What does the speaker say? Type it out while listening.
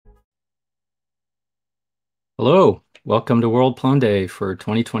Hello, welcome to World Plone Day for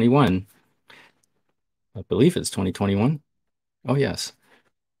 2021. I believe it's 2021. Oh, yes.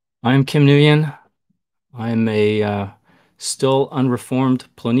 I'm Kim Nguyen. I'm a still unreformed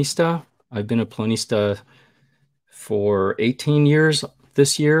plonista. I've been a plonista for 18 years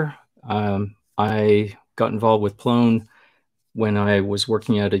this year. I got involved with Plone when I was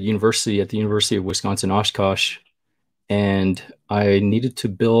working at the University of Wisconsin-Oshkosh, and I needed to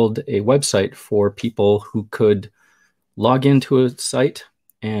build a website for people who could log into a site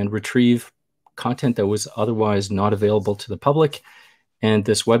and retrieve content that was otherwise not available to the public. And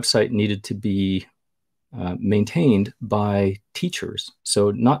this website needed to be maintained by teachers.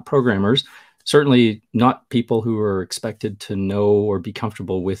 So not programmers, certainly not people who are expected to know or be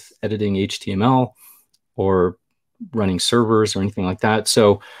comfortable with editing HTML or running servers or anything like that.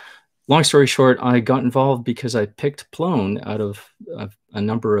 So long story short, I got involved because I picked Plone out of a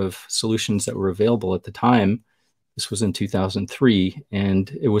number of solutions that were available at the time. This was in 2003, and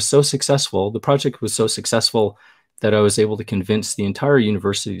it was so successful. The project was so successful that I was able to convince the entire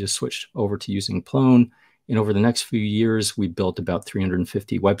university to switch over to using Plone. And over the next few years, we built about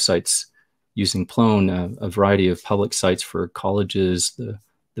 350 websites using Plone, a variety of public sites for colleges, the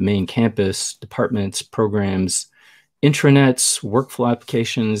main campus, departments, programs, intranets, workflow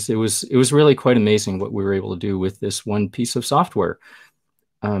applications. It was really quite amazing what we were able to do with this one piece of software.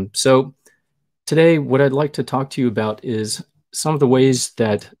 So today, what I'd like to talk to you about is some of the ways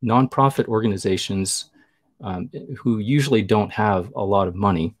that nonprofit organizations who usually don't have a lot of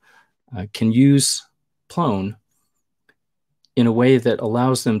money can use Plone in a way that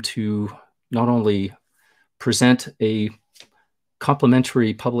allows them to not only present a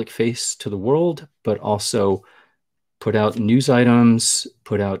complementary public face to the world, but also put out news items,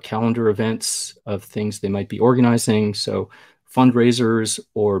 put out calendar events of things they might be organizing. So fundraisers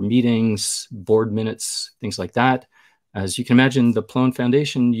or meetings, board minutes, things like that. As you can imagine, the Plone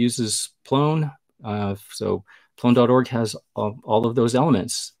Foundation uses Plone. So plone.org has all of those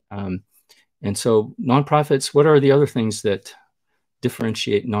elements. And so nonprofits, what are the other things that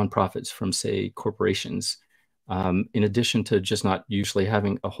differentiate nonprofits from, say, corporations? In addition to just not usually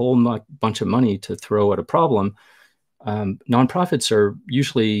having a whole bunch of money to throw at a problem, nonprofits are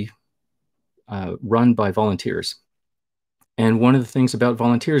usually run by volunteers. And one of the things about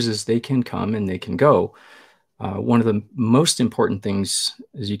volunteers is they can come and they can go. One of the most important things,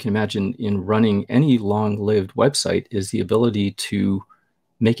 as you can imagine, in running any long-lived website is the ability to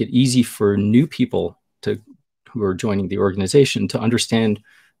make it easy for new people who are joining the organization to understand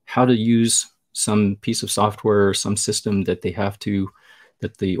how to use some piece of software or some system that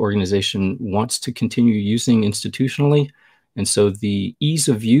that the organization wants to continue using institutionally. And so the ease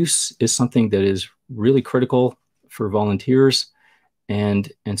of use is something that is really critical for volunteers.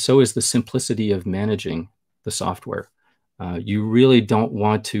 And so is the simplicity of managing the software. You really don't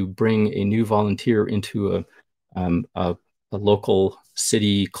want to bring a new volunteer into a local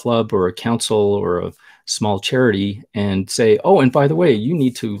city club or a council or a small charity and say, oh, and by the way, you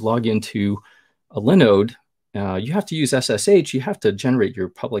need to log into a Linode. You have to use SSH. You have to generate your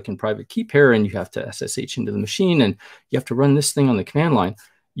public and private key pair, and you have to SSH into the machine, and you have to run this thing on the command line.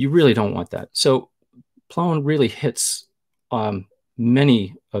 You really don't want that. So Plone really hits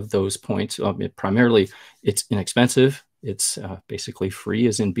many of those points. Primarily, it's inexpensive. It's basically free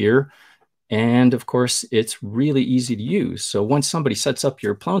as in beer. And of course, it's really easy to use. So once somebody sets up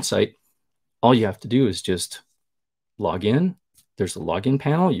your Plone site, all you have to do is just log in. There's a login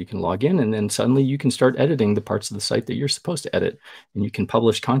panel. You can log in, and then suddenly you can start editing the parts of the site that you're supposed to edit. And you can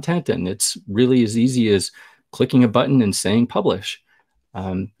publish content, and it's really as easy as clicking a button and saying publish.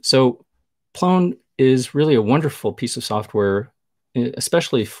 So Plone is really a wonderful piece of software,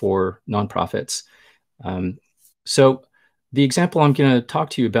 especially for nonprofits. So the example I'm going to talk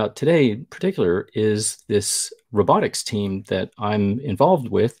to you about today in particular is this robotics team that I'm involved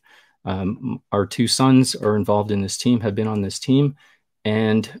with. Our two sons are involved in this team, have been on this team.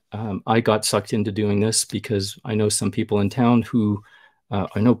 And I got sucked into doing this because I know some people in town who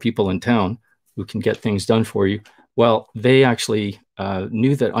can get things done for you. Well, they actually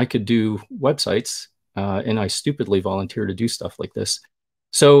knew that I could do websites, and I stupidly volunteered to do stuff like this.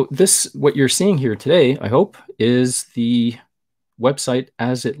 So what you're seeing here today, I hope, is the website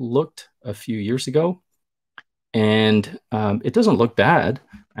as it looked a few years ago. And it doesn't look bad,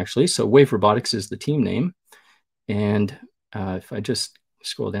 actually. So Wave Robotics is the team name. And if I just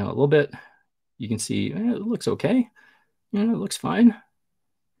scroll down a little bit, you can see it looks okay. It looks fine.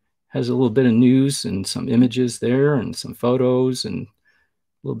 Has a little bit of news and some images there and some photos and a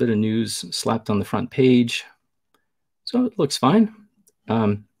little bit of news slapped on the front page. So it looks fine.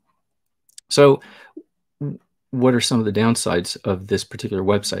 So what are some of the downsides of this particular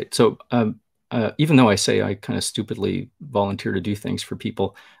website? So even though I say I kind of stupidly volunteer to do things for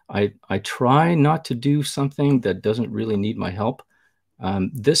people, I try not to do something that doesn't really need my help.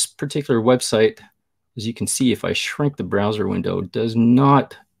 This particular website, as you can see, if I shrink the browser window, does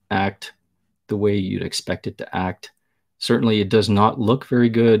not act the way you'd expect it to act. Certainly, it does not look very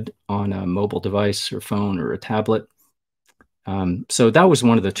good on a mobile device or phone or a tablet. So that was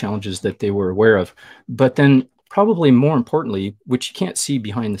one of the challenges that they were aware of. But then probably more importantly, which you can't see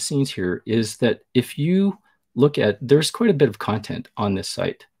behind the scenes here, is that if you look at, there's quite a bit of content on this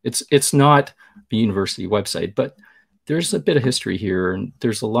site. It's not a university website, but there's a bit of history here, and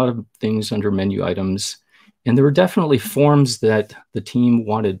there's a lot of things under menu items. And there were definitely forms that the team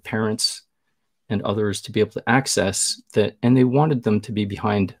wanted parents and others to be able to access that, and they wanted them to be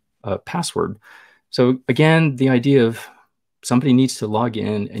behind a password. So again, the idea of somebody needs to log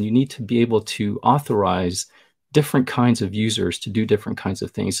in and you need to be able to authorize different kinds of users to do different kinds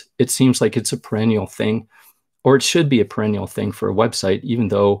of things. It seems like it's a perennial thing, or it should be a perennial thing for a website, even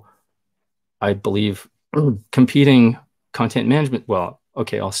though I believe competing content management, well,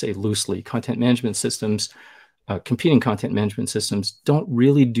 okay, I'll say loosely, content management systems, competing content management systems don't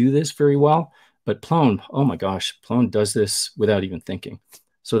really do this very well. But Plone, oh my gosh, Plone does this without even thinking.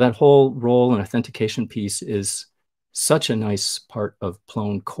 So that whole role and authentication piece is such a nice part of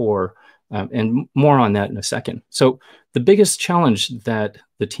Plone core, and more on that in a second. So the biggest challenge that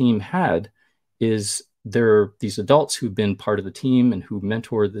the team had is there are these adults who've been part of the team and who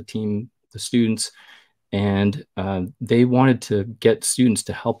mentor the team, the students, and they wanted to get students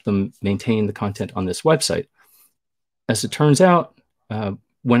to help them maintain the content on this website. As it turns out,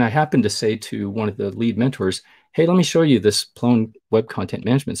 when I happened to say to one of the lead mentors, hey, let me show you this Plone web content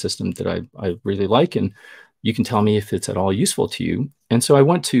management system that I really like, and you can tell me if it's at all useful to you. And so I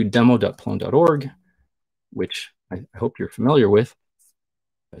went to demo.plone.org, which I hope you're familiar with.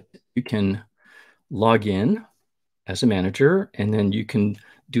 You can log in as a manager, and then you can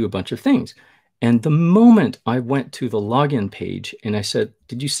do a bunch of things. And the moment I went to the login page and I said,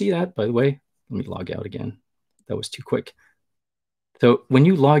 did you see that, by the way? Let me log out again. That was too quick. So when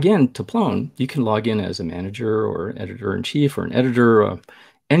you log in to Plone, you can log in as a manager or editor-in-chief or an editor,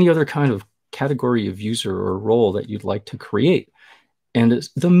 any other kind of category of user or role that you'd like to create. And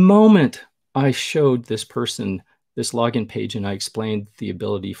the moment I showed this person this login page and I explained the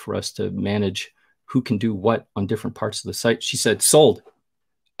ability for us to manage who can do what on different parts of the site, she said, sold.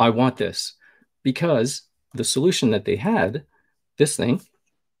 I want this. Because the solution that they had, this thing,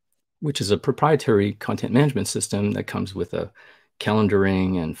 which is a proprietary content management system that comes with a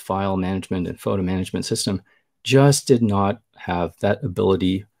calendaring and file management and photo management system, just did not have that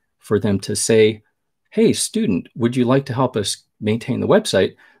ability for them to say, hey, student, would you like to help us maintain the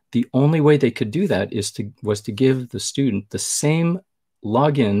website? The only way they could do that was to give the student the same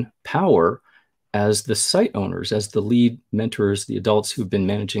login power as the site owners, as the lead mentors, the adults who've been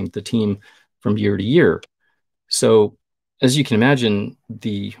managing the team from year to year. So as you can imagine,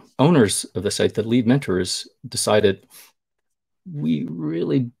 the owners of the site, the lead mentors, decided we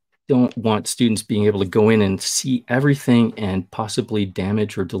really don't want students being able to go in and see everything and possibly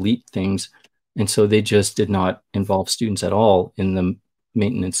damage or delete things. And so they just did not involve students at all in the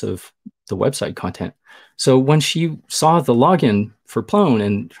maintenance of the website content. So when she saw the login for Plone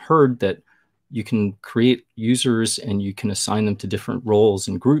and heard that you can create users and you can assign them to different roles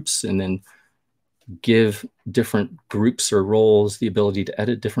and groups and then give different groups or roles the ability to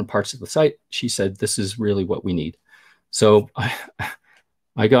edit different parts of the site, she said, this is really what we need. So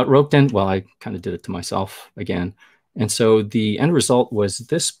I got roped in. Well, I kind of did it to myself again. And so the end result was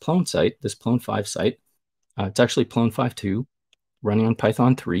this Plone site, this Plone 5 site. It's actually Plone 5.2 running on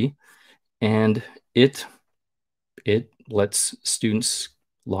Python 3. And it lets students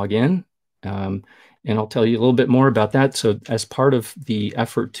log in. And I'll tell you a little bit more about that. So as part of the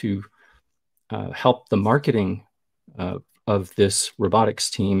effort to help the marketing of this robotics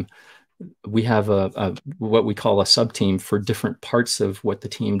team, we have what we call a sub-team for different parts of what the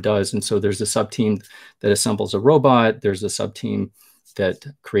team does. And so there's a sub-team that assembles a robot. There's a sub-team that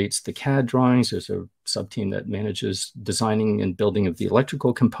creates the CAD drawings. There's a sub-team that manages designing and building of the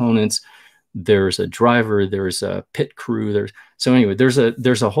electrical components. There's a driver. There's a pit crew. So anyway, there's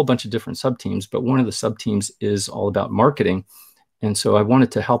a whole bunch of different sub-teams, but one of the sub-teams is all about marketing. And so I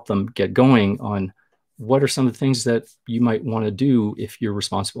wanted to help them get going on what are some of the things that you might want to do if you're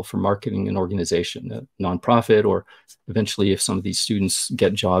responsible for marketing an organization, a nonprofit, or eventually if some of these students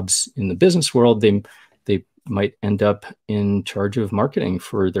get jobs in the business world, they might end up in charge of marketing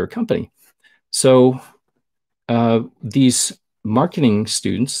for their company. So these marketing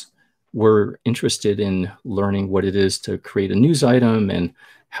students were interested in learning what it is to create a news item and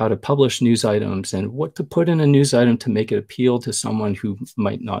how to publish news items and what to put in a news item to make it appeal to someone who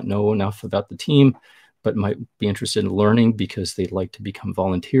might not know enough about the team, but might be interested in learning because they'd like to become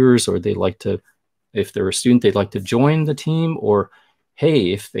volunteers, or they like to, if they're a student, they'd like to join the team, or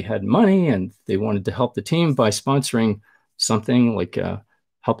hey, if they had money and they wanted to help the team by sponsoring something like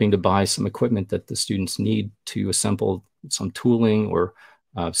helping to buy some equipment that the students need to assemble some tooling, or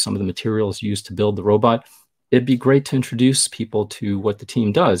some of the materials used to build the robot, it'd be great to introduce people to what the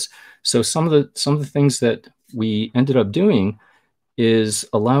team does. So some of the things that we ended up doing is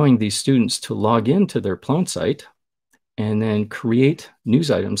allowing these students to log into their Plone site and then create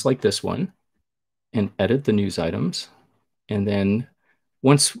news items like this one and edit the news items. And then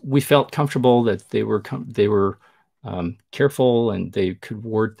once we felt comfortable that they were careful and they could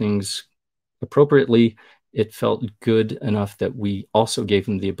word things appropriately, it felt good enough that we also gave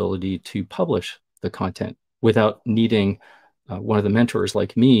them the ability to publish the content without needing one of the mentors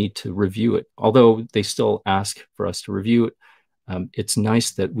like me to review it. Although they still ask for us to review it, it's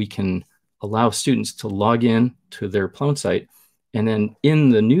nice that we can allow students to log in to their Plone site, and then in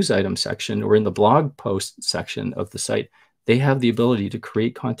the news item section or in the blog post section of the site, they have the ability to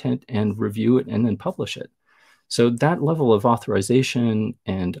create content and review it and then publish it. So that level of authorization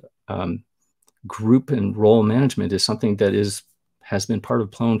and group and role management is something that has been part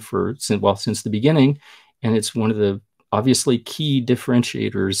of Plone since the beginning, and it's one of the obviously key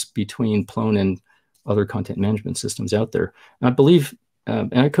differentiators between Plone and other content management systems out there. And I believe,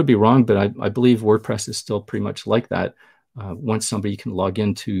 and I could be wrong, but I believe WordPress is still pretty much like that. Once somebody can log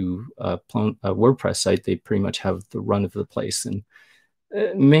into a WordPress site, they pretty much have the run of the place. And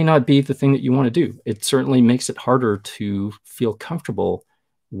it may not be the thing that you want to do. It certainly makes it harder to feel comfortable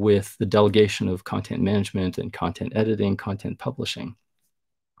with the delegation of content management and content editing, content publishing.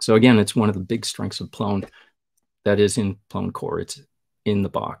 So again, it's one of the big strengths of Plone that is in Plone Core. It's in the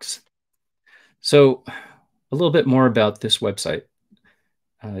box. So a little bit more about this website.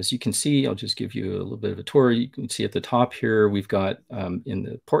 As you can see, I'll just give you a little bit of a tour. You can see at the top here, we've got in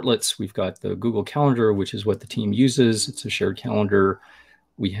the portlets, we've got the Google Calendar, which is what the team uses. It's a shared calendar.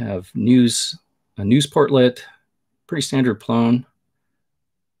 We have a news portlet, pretty standard Plone.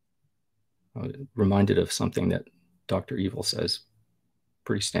 Reminded of something that Dr. Evil says,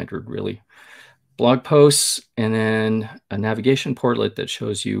 pretty standard, really. Blog posts, and then a navigation portlet that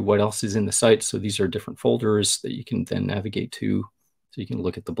shows you what else is in the site. So these are different folders that you can then navigate to, so you can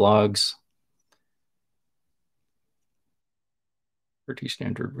look at the blogs. Pretty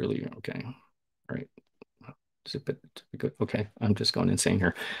standard, really. Okay, all right. Zip it. Okay, I'm just going insane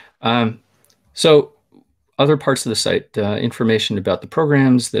here. So other parts of the site, information about the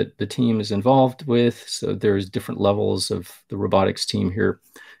programs that the team is involved with. So there's different levels of the robotics team here.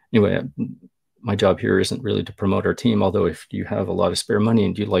 Anyway, my job here isn't really to promote our team, although if you have a lot of spare money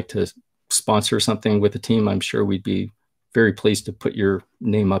and you'd like to sponsor something with the team, I'm sure we'd be very pleased to put your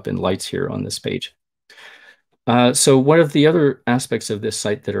name up in lights here on this page. So what are the other aspects of this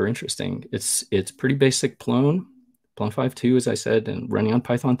site that are interesting? It's pretty basic Plone 5.2, as I said, and running on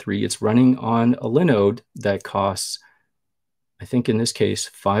Python 3. It's running on a Linode that costs, I think in this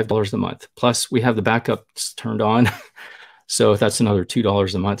case, $5 a month. Plus we have the backups turned on. So that's another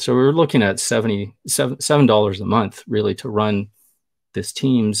 $2 a month. So we're looking at $7 a month really to run this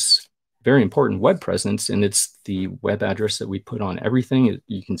team's very important web presence. And it's the web address that we put on everything.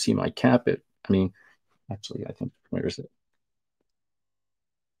 You can see my cap. Actually, I think, where is it?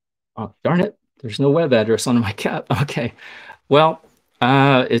 Oh, darn it. There's no web address on my cap. Okay. Well,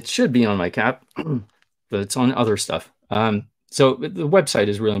 it should be on my cap, but it's on other stuff. So the website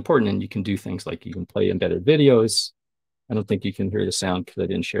is really important, and you can do things like you can play embedded videos. I don't think you can hear the sound because I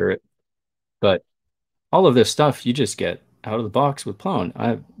didn't share it. But all of this stuff you just get out of the box with Plone.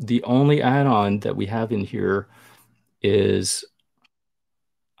 The only add-on that we have in here is,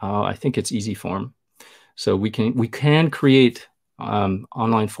 I think it's Easy Form. So we can create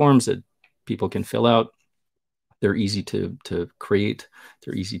online forms that people can fill out. They're easy to create.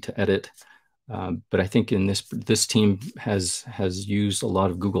 They're easy to edit. But I think in this team has used a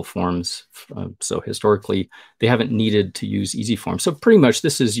lot of Google Forms. So historically, they haven't needed to use Easy Forms. So pretty much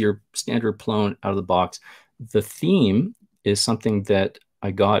this is your standard Plone out of the box. The theme is something that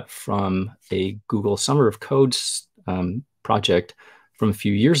I got from a Google Summer of Codes project from a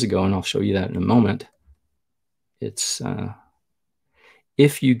few years ago, and I'll show you that in a moment. It's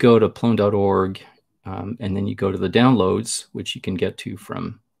if you go to plone.org and then you go to the downloads, which you can get to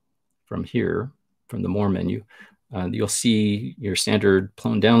from here, from the More menu, you'll see your standard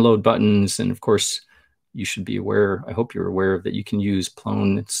Plone download buttons. And of course, you should be aware, I hope you're aware of, that you can use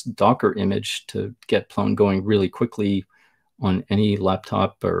Plone's Docker image to get Plone going really quickly on any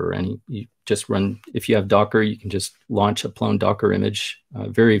laptop or any, you just run, if you have Docker, you can just launch a Plone Docker image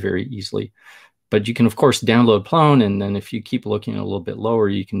very, very easily. But you can, of course, download Plone, and then if you keep looking a little bit lower,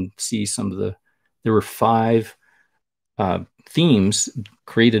 you can see some of there were 5 themes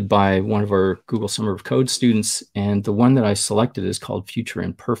created by one of our Google Summer of Code students, and the one that I selected is called Future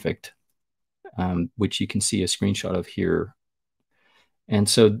Imperfect, which you can see a screenshot of here. And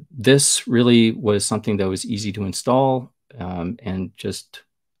so this really was something that was easy to install and just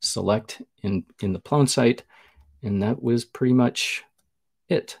select in the Plone site, and that was pretty much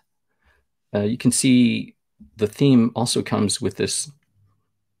it. You can see the theme also comes with this,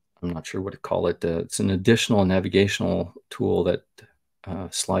 I'm not sure what to call it. It's an additional navigational tool that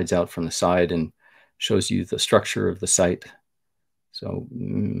slides out from the side and shows you the structure of the site. So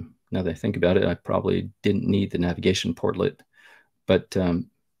now that I think about it, I probably didn't need the navigation portlet, but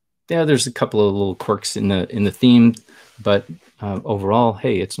yeah, there's a couple of little quirks in the theme, but overall,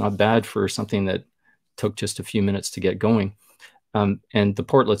 hey, it's not bad for something that took just a few minutes to get going. And the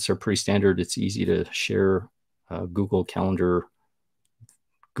portlets are pretty standard. It's easy to share. Google Calendar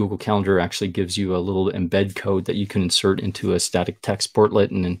actually gives you a little embed code that you can insert into a static text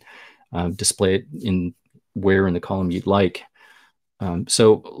portlet and then display it in the column you'd like.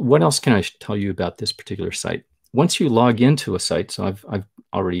 So what else can I tell you about this particular site? Once you log into a site, so I've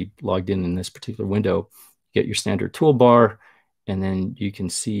already logged in this particular window, you get your standard toolbar, and then you can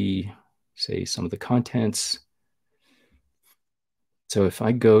see, say, some of the contents. So if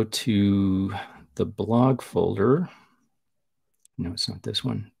I go to the blog folder, no, it's not this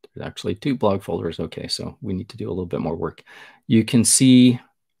one. There's actually 2 blog folders. Okay, so we need to do a little bit more work. You can see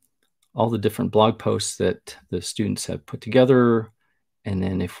all the different blog posts that the students have put together. And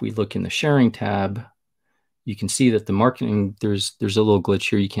then if we look in the sharing tab, you can see that the marketing, there's a little glitch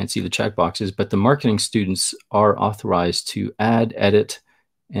here. You can't see the checkboxes, but the marketing students are authorized to add, edit,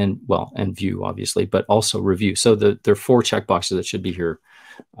 and view, obviously, but also review. So there are 4 checkboxes that should be here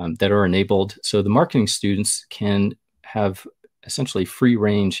that are enabled. So the marketing students can have essentially free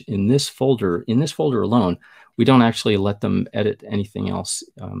range in this folder. In this folder alone, we don't actually let them edit anything else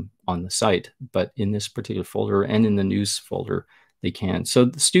on the site, but in this particular folder and in the news folder, they can. So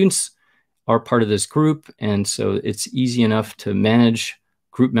the students are part of this group, and so it's easy enough to manage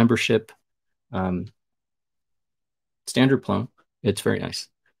group membership. Standard Plone. It's very nice.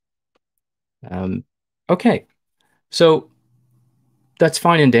 Okay, so that's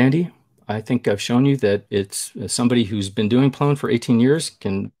fine and dandy. I think I've shown you that it's somebody who's been doing Plone for 18 years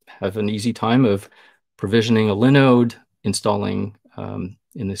can have an easy time of provisioning a Linode, installing,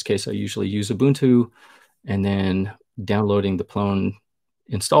 in this case, I usually use Ubuntu, and then downloading the Plone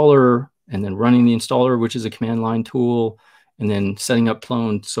installer, and then running the installer, which is a command line tool, and then setting up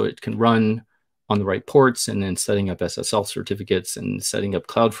Plone so it can run on the right ports, and then setting up SSL certificates and setting up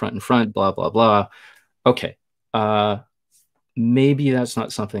CloudFront and front, blah, blah, blah. Okay. Maybe that's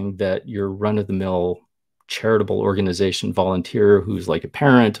not something that your run-of-the-mill charitable organization volunteer who's like a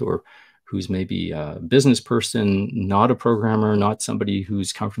parent or who's maybe a business person, not a programmer, not somebody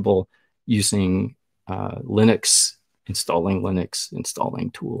who's comfortable using Linux, installing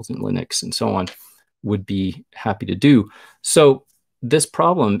tools in Linux, and so on, would be happy to do. So this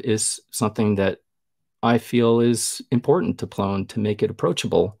problem is something that I feel is important to Plone to make it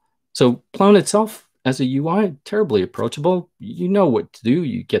approachable. So Plone itself, as a UI, terribly approachable. You know what to do.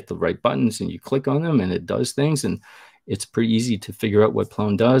 You get the right buttons and you click on them and it does things. And it's pretty easy to figure out what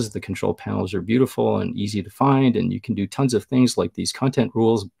Plone does. The control panels are beautiful and easy to find. And you can do tons of things like these content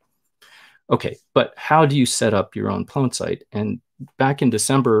rules. Okay, but how do you set up your own Plone site? And back in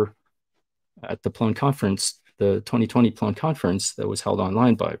December at the Plone conference, the 2020 Plone conference that was held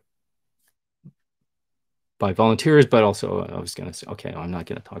online by volunteers, but also I was going to say, okay, I'm not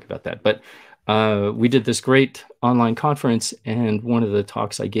going to talk about that. But we did this great online conference, and one of the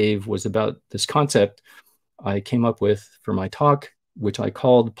talks I gave was about this concept I came up with for my talk, which I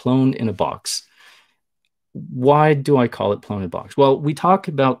called Plone in a Box. Why do I call it Plone in a Box? Well, we talk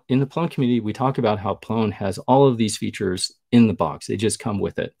about, in the Plone community, we talk about how Plone has all of these features in the box. They just come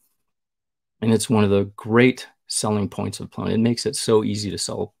with it. And it's one of the great selling points of Plone. It makes it so easy to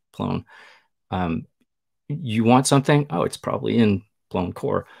sell Plone. You want something? Oh, it's probably in Plone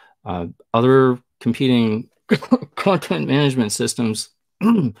Core. Other competing content management systems,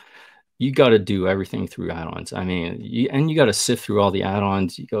 you got to do everything through add-ons. I mean, you got to sift through all the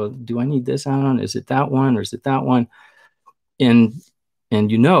add-ons. You go, do I need this add-on? Is it that one or is it that one? And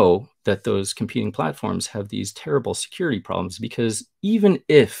you know that those competing platforms have these terrible security problems, because even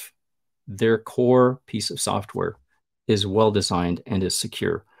if their core piece of software is well designed and is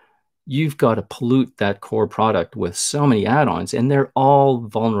secure. You've got to pollute that core product with so many add-ons, and they're all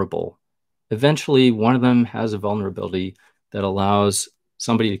vulnerable. Eventually, one of them has a vulnerability that allows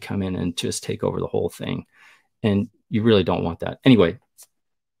somebody to come in and just take over the whole thing. And you really don't want that. Anyway,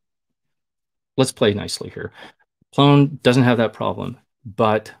 let's play nicely here. Plone doesn't have that problem,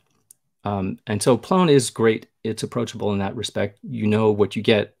 but and so Plone is great. It's approachable in that respect. You know what you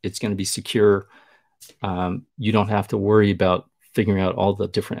get. It's going to be secure. You don't have to worry about figuring out all the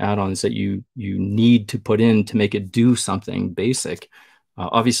different add-ons that you need to put in to make it do something basic.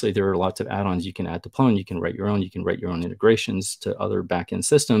 Obviously, there are lots of add-ons you can add to Plone. You can write your own. You can write your own integrations to other backend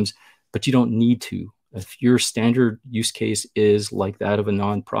systems, but you don't need to. If your standard use case is like that of a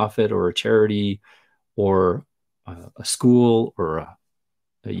nonprofit or a charity or a school or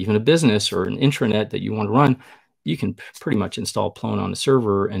even a business or an intranet that you want to run, you can pretty much install Plone on a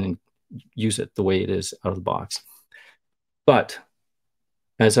server and use it the way it is out of the box. But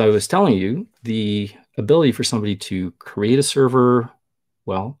as I was telling you, the ability for somebody to create a server,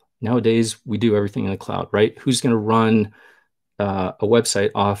 well, nowadays we do everything in the cloud, right? Who's going to run a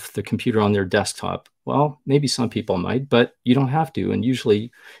website off the computer on their desktop? Well, maybe some people might, but you don't have to. And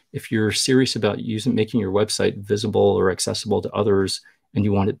usually, if you're serious about making your website visible or accessible to others, and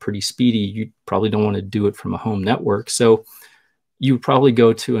you want it pretty speedy, you probably don't want to do it from a home network. So you probably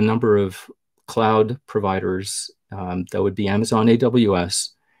go to a number of cloud providers. That would be Amazon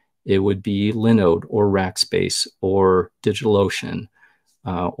AWS. It would be Linode or Rackspace or DigitalOcean.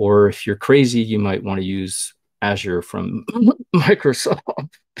 Or if you're crazy, you might want to use Azure from Microsoft,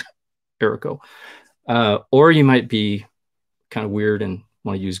 Erico. Or you might be kind of weird and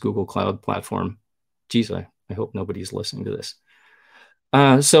want to use Google Cloud Platform. Geez, I hope nobody's listening to this.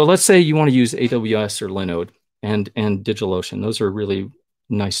 So let's say you want to use AWS or Linode and DigitalOcean. Those are really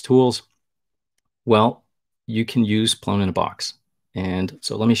nice tools. Well, you can use Plone in a box. And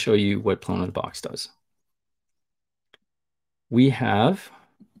so let me show you what Plone in a box does. We have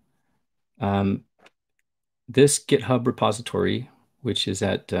this GitHub repository, which is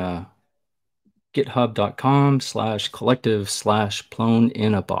at github.com/collective/Plone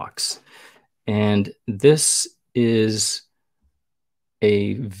in a box. And this is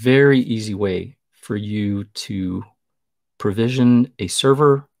a very easy way for you to provision a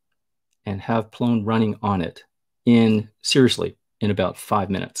server and have Plone running on it seriously, in about 5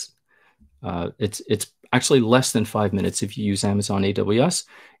 minutes. It's actually less than 5 minutes if you use Amazon AWS.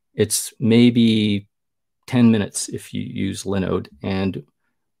 It's maybe 10 minutes if you use Linode. And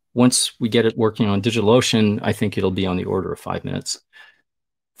once we get it working on DigitalOcean, I think it'll be on the order of 5 minutes.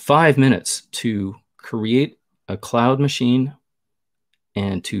 5 minutes to create a cloud machine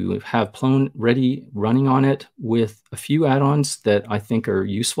and to have Plone ready running on it with a few add-ons that I think are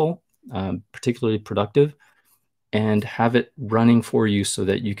useful, particularly productive, and have it running for you so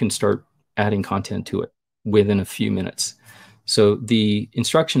that you can start adding content to it within a few minutes. So the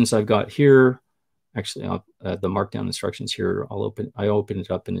instructions I've got here, actually the markdown instructions here, I open it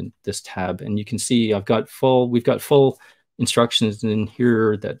up in this tab, and you can see we've got full instructions in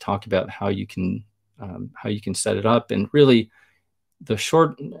here that talk about how you can set it up. And really, the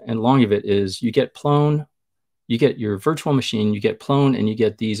short and long of it is you get Plone, you get your virtual machine, you get Plone, and you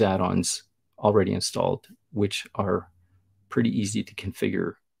get these add-ons already installed, which are pretty easy to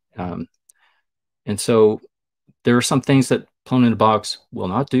configure. And so there are some things that Plone in a box will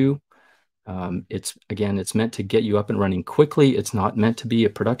not do. It's meant to get you up and running quickly. It's not meant to be a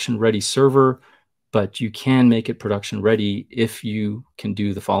production-ready server, but you can make it production-ready if you can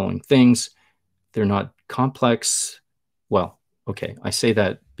do the following things. They're not complex. Well, okay, I say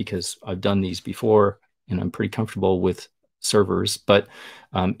that because I've done these before and I'm pretty comfortable with servers. But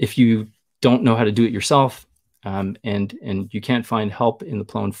if you don't know how to do it yourself and you can't find help in the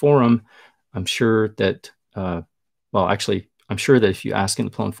Plone forum, I'm sure that, I'm sure that if you ask in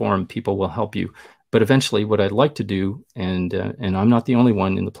the Plone forum, people will help you. But eventually what I'd like to do, and I'm not the only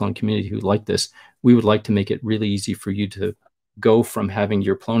one in the Plone community who would like this, we would like to make it really easy for you to go from having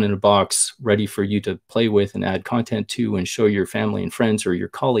your Plone in a box ready for you to play with and add content to and show your family and friends or your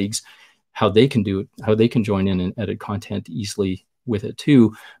colleagues how they can do it, how they can join in and edit content easily with it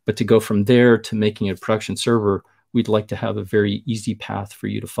too. But to go from there to making a production server, we'd like to have a very easy path for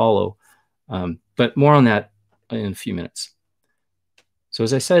you to follow. But more on that in a few minutes. So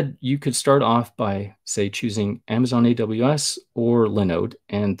as I said, you could start off by, say, choosing Amazon AWS or Linode.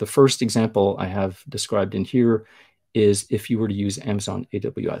 And the first example I have described in here is if you were to use Amazon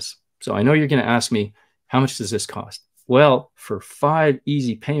AWS. So I know you're going to ask me, how much does this cost? Well, for 5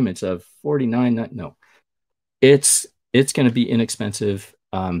 easy payments of $49, no, it's going to be inexpensive.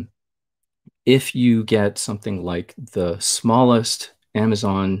 If you get something like the smallest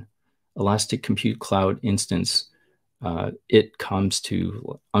Amazon Elastic Compute Cloud instance, it comes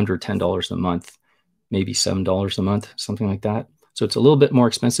to under $10 a month, maybe $7 a month, something like that. So it's a little bit more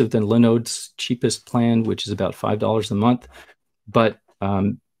expensive than Linode's cheapest plan, which is about $5 a month. But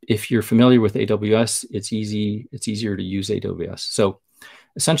if you're familiar with AWS, it's easier to use AWS. So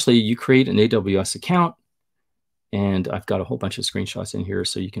essentially, you create an AWS account, and I've got a whole bunch of screenshots in here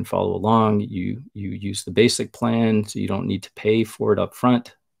so you can follow along. You use the basic plan, so you don't need to pay for it up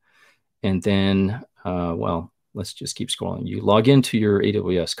front. And then, well, let's just keep scrolling. You log into your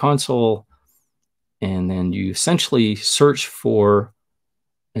AWS console, and then you essentially search for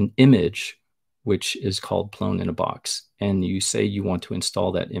an image, which is called Plone in a box. And you say you want to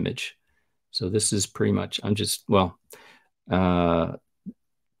install that image. So this is pretty much, this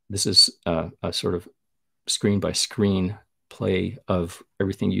is a sort of screen by screen play of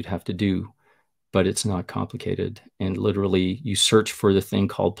everything you'd have to do, but it's not complicated. And literally you search for the thing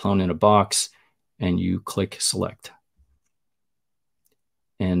called Plone in a box and you click select.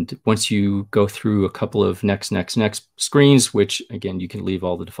 And once you go through a couple of next screens, which again, you can leave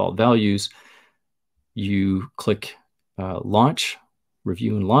all the default values, you click launch,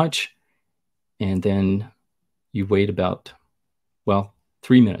 review and launch, and then you wait about, well,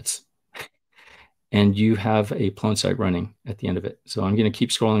 3 minutes. And you have a Plone site running at the end of it. So I'm going to keep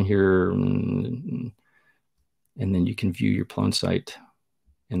scrolling here, and then you can view your Plone site.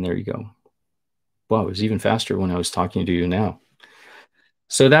 And there you go. Wow, it was even faster when I was talking to you now.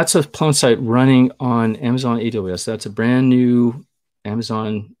 So that's a Plone site running on Amazon AWS. That's a brand new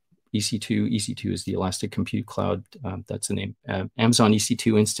Amazon EC2. EC2 is the Elastic Compute Cloud. That's the name. Amazon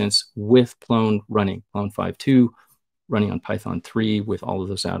EC2 instance with Plone running, Plone 5.2. running on Python 3 with all of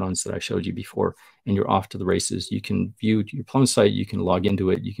those add-ons that I showed you before, and you're off to the races. You can view your Plone site, you can log into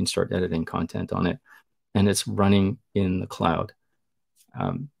it, you can start editing content on it, and it's running in the cloud.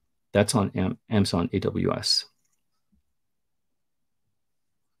 That's on Amazon AWS.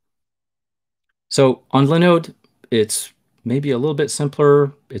 So on Linode, it's maybe a little bit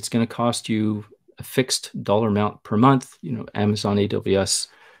simpler. It's going to cost you a fixed dollar amount per month. You know, Amazon AWS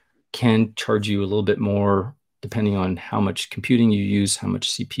can charge you a little bit more depending on how much computing you use, how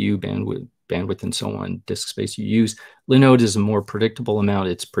much CPU bandwidth and so on, disk space you use. Linode is a more predictable amount.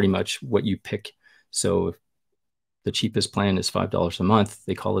 It's pretty much what you pick. So if the cheapest plan is $5 a month,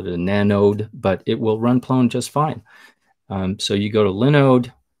 they call it a nanode, but it will run Plone just fine. So you go to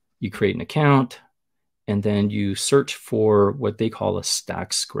Linode, you create an account, and then you search for what they call a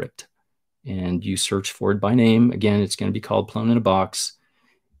stack script. And you search for it by name. Again, it's going to be called Plone in a box,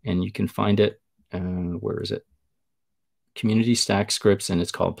 and you can find it. Where is it? Community stack scripts, and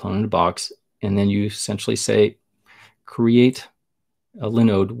it's called Plone in a box. And then you essentially say, create a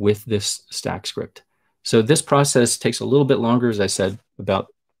Linode with this stack script. So this process takes a little bit longer, as I said, about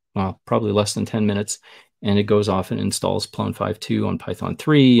probably less than 10 minutes. And it goes off and installs Plone 5.2 on Python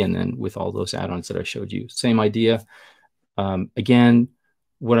 3, and then with all those add-ons that I showed you. Same idea. Again,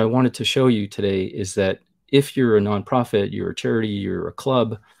 what I wanted to show you today is that if you're a nonprofit, you're a charity, you're a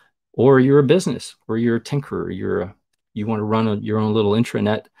club, or you're a business, or you're a tinkerer, you want to run your own little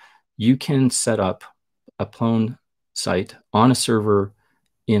intranet, you can set up a Plone site on a server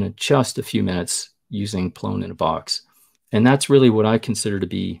in just a few minutes using Plone in a box. And that's really what I consider to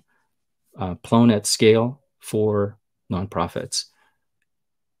be Plone at scale for nonprofits.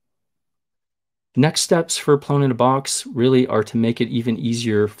 Next steps for Plone in a box really are to make it even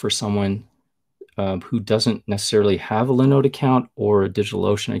easier for someone who doesn't necessarily have a Linode account or a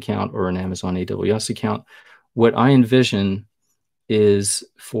DigitalOcean account or an Amazon AWS account. What I envision is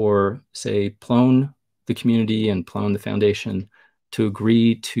for, say, Plone, the community, and Plone, the foundation, to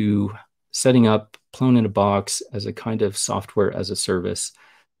agree to setting up Plone in a box as a kind of software as a service.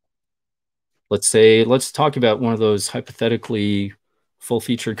 Let's talk about one of those hypothetically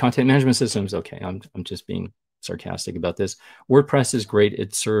full-featured content management systems. Okay, I'm just being sarcastic about this. WordPress is great.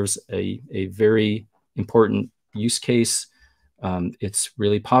 It serves a very important use case. It's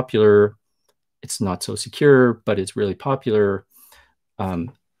really popular. It's not so secure, but it's really popular.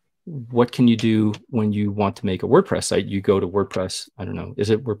 What can you do when you want to make a WordPress site? You go to WordPress, I don't know, is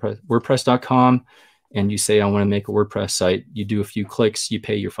it WordPress.com, and you say, I want to make a WordPress site. You do a few clicks, you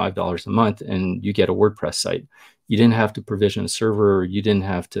pay your $5 a month, and you get a WordPress site. You didn't have to provision a server. You didn't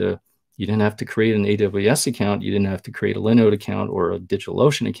have to create an AWS account. You didn't have to create a Linode account or a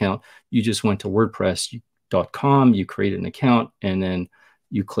DigitalOcean account. You just went to WordPress.com, you created an account, and then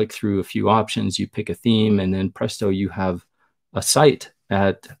you click through a few options, you pick a theme, and then presto, you have a site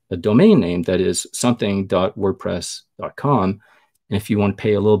at a domain name that is something.wordpress.com. And if you want to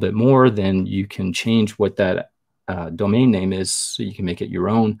pay a little bit more, then you can change what that domain name is so you can make it your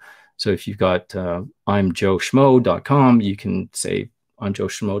own. So if you've got imjoeschmo.com, you can say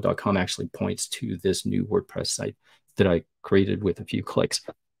imjoeschmo.com actually points to this new WordPress site that I created with a few clicks.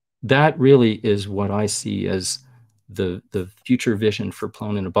 That really is what I see as the future vision for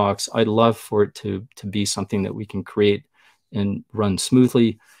Plone in a Box. I'd love for it to be something that we can create and run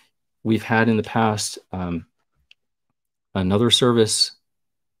smoothly. We've had in the past another service.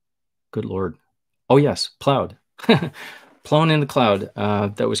 Good Lord. Oh, yes, Cloud. Plone in the Cloud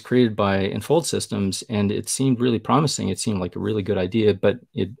that was created by Enfold Systems, and it seemed really promising. It seemed like a really good idea, but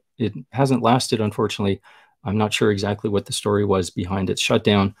it hasn't lasted, unfortunately. I'm not sure exactly what the story was behind its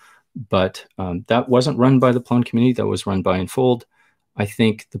shutdown, but that wasn't run by the Plone community. That was run by Enfold. I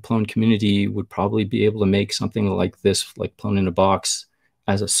think the Plone community would probably be able to make something like this, like Plone in a Box,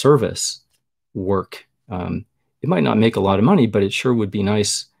 as a service work. It might not make a lot of money, but it sure would be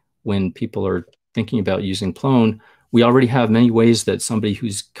nice when people are thinking about using Plone. We already have many ways that somebody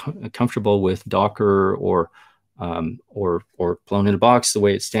who's comfortable with Docker or Plone in a Box, the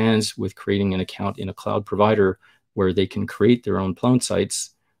way it stands, with creating an account in a cloud provider where they can create their own Plone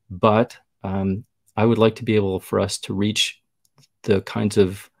sites. But I would like to be able for us to reach the kinds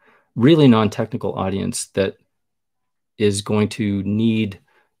of really non-technical audience that is going to need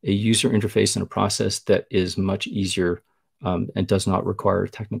a user interface and a process that is much easier and does not require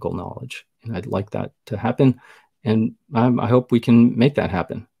technical knowledge. And I'd like that to happen. And I hope we can make that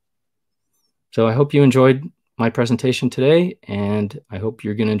happen. So I hope you enjoyed my presentation today, and I hope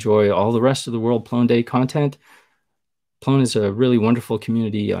you're going to enjoy all the rest of the World Plone Day content. Plone is a really wonderful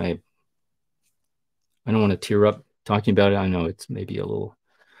community. I don't want to tear up talking about it. I know it's maybe a little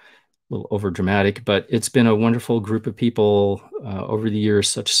over dramatic, but it's been a wonderful group of people over the years,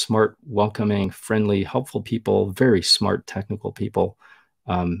 such smart, welcoming, friendly, helpful people, very smart technical people.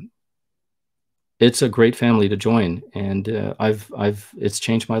 It's a great family to join, and it's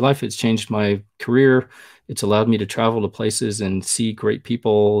changed my life. It's changed my career. It's allowed me to travel to places and see great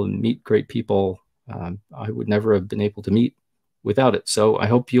people and meet great people I would never have been able to meet without it. So I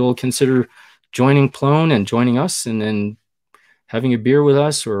hope you'll consider joining Plone and joining us, and then having a beer with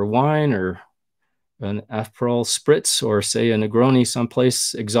us, or a wine, or an Aperol Spritz, or say a Negroni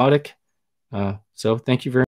someplace exotic. So thank you very much.